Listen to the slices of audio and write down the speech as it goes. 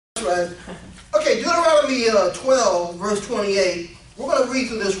That's right. Okay, Deuteronomy 12, verse 28. We're going to read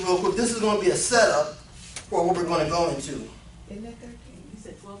through this real quick. This is going to be a setup for what we're going to go into. Isn't that 13? You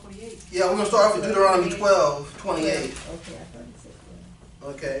said 12:28. Yeah, we're going to start off with Deuteronomy 12, 28. Okay, I thought you said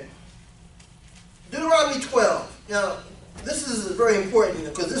 12. Okay. Deuteronomy 12. Now, this is very important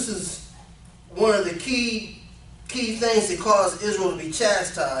because this is one of the key things that caused Israel to be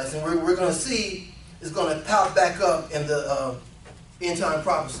chastised, and we're going to see is going to pop back up in the end time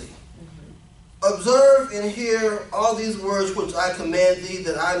prophecy. Observe and hear all these words which I command thee,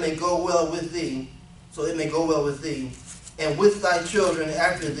 that I may go well with thee, so it may go well with thee, and with thy children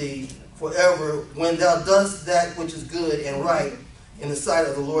after thee forever, when thou dost that which is good and right in the sight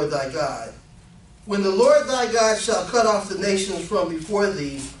of the Lord thy God. When the Lord thy God shall cut off the nations from before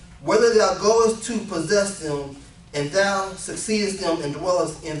thee, whether thou goest to possess them, and thou succeedest them and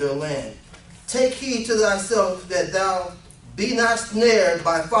dwellest in their land. Take heed to thyself that thou be not snared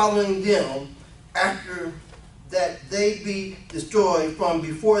by following them, after that they be destroyed from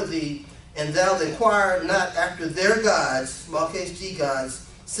before thee, and thou inquire not after their gods, small case G gods,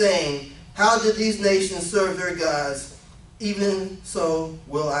 saying, how did these nations serve their gods? Even so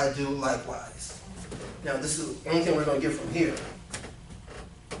will I do likewise. Now this is the only thing we're going to get from here.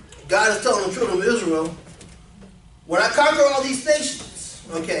 God is telling the children of Israel, when I conquer all these nations,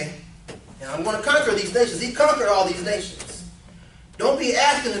 okay, and I'm going to conquer these nations. He conquered all these nations. Don't be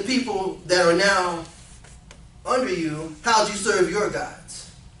asking the people that are now under you, how did you serve your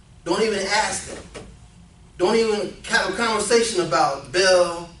gods? Don't even ask them. Don't even have a conversation about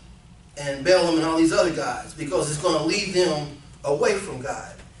Baal and Balaam and all these other gods, because it's going to lead them away from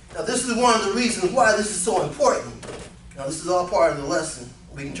God. Now this is one of the reasons why this is so important. Now this is all part of the lesson.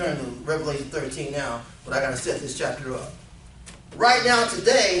 We can turn to Revelation 13 now, but I got to set this chapter up. Right now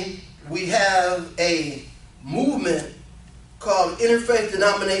today, we have a movement called Interfaith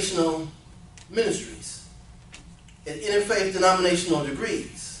Denominational Ministries and Interfaith Denominational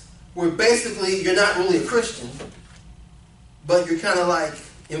Degrees, where basically you're not really a Christian, but you're kind of like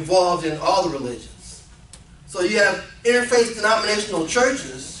involved in all the religions. So you have interfaith denominational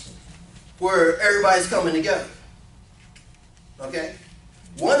churches where everybody's coming together. Okay?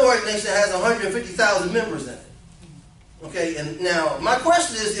 One organization has 150,000 members in it. Okay, and now my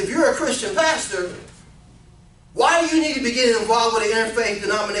question is, if you're a Christian pastor, why do you need to be getting involved with an interfaith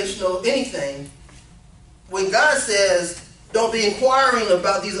denominational anything when God says, don't be inquiring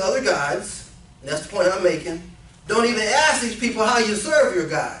about these other gods, and that's the point I'm making. Don't even ask these people how you serve your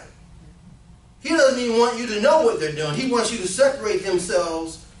God. He doesn't even want you to know what they're doing. He wants you to separate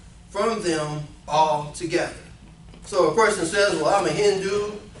themselves from them altogether. So a person says, well, I'm a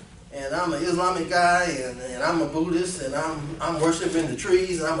Hindu, and I'm an Islamic guy, and I'm a Buddhist, and I'm worshiping the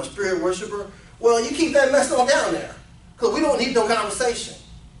trees, and I'm a spirit worshiper. Well, you keep that mess on down there, because we don't need no conversation.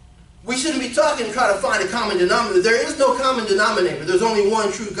 We shouldn't be talking and try to find a common denominator. There is no common denominator. There's only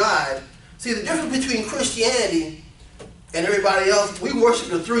one true God. See, the difference between Christianity and everybody else, we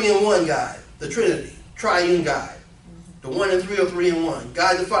worship the three-in-one God, the Trinity, triune God. The 1 and 3 or 3 in 1.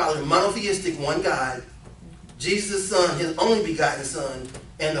 God the Father, monotheistic, one God. Jesus the Son, his only begotten Son,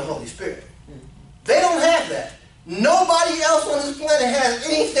 and the Holy Spirit. They don't have that. Nobody else on this planet has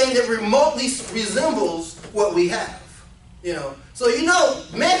anything that remotely resembles what we have. You know, so you know,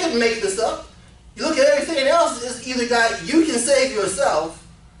 man can make this up. You look at everything else, it's either God, you can save yourself,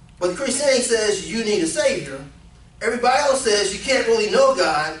 but Christianity says you need a Savior. Everybody else says you can't really know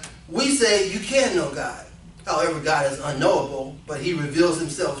God. We say you can know God. However, God is unknowable, but he reveals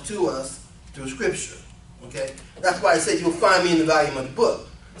himself to us through Scripture. Okay? That's why I said you'll find me in the volume of the book.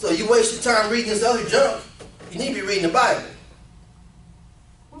 So you waste your time reading this other junk, you need to be reading the Bible.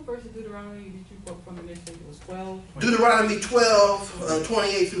 What verse of Deuteronomy did you quote from initially? It was 12? Deuteronomy 12,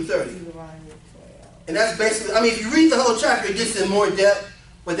 28 through 30. Deuteronomy 12. And that's basically, I mean, if you read the whole chapter, it gets in more depth.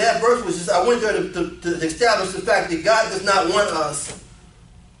 But that verse was just, I went there to establish the fact that God does not want us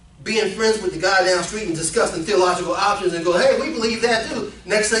being friends with the guy down the street and discussing theological options and go, hey, we believe that too.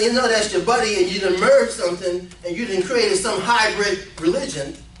 Next thing you know, that's your buddy, and you done merged something, and you done created some hybrid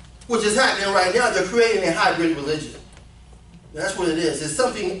religion, which is happening right now. They're creating a hybrid religion. That's what it is. It's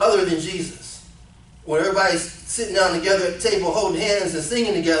something other than Jesus, where everybody's sitting down together at the table holding hands and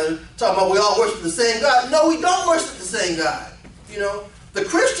singing together, talking about we all worship the same God. No, we don't worship the same God. You know, the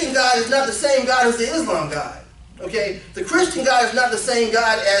Christian God is not the same God as the Islam God. Okay, the Christian God is not the same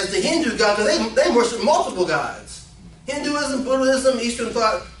God as the Hindu God, because they worship multiple gods. Hinduism, Buddhism, Eastern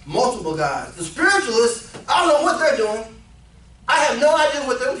thought, multiple gods. The spiritualists, I don't know what they're doing. I have no idea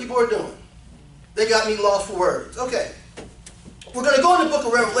what them people are doing. They got me lost for words. Okay, we're going to go in the book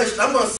of Revelation. I'm going to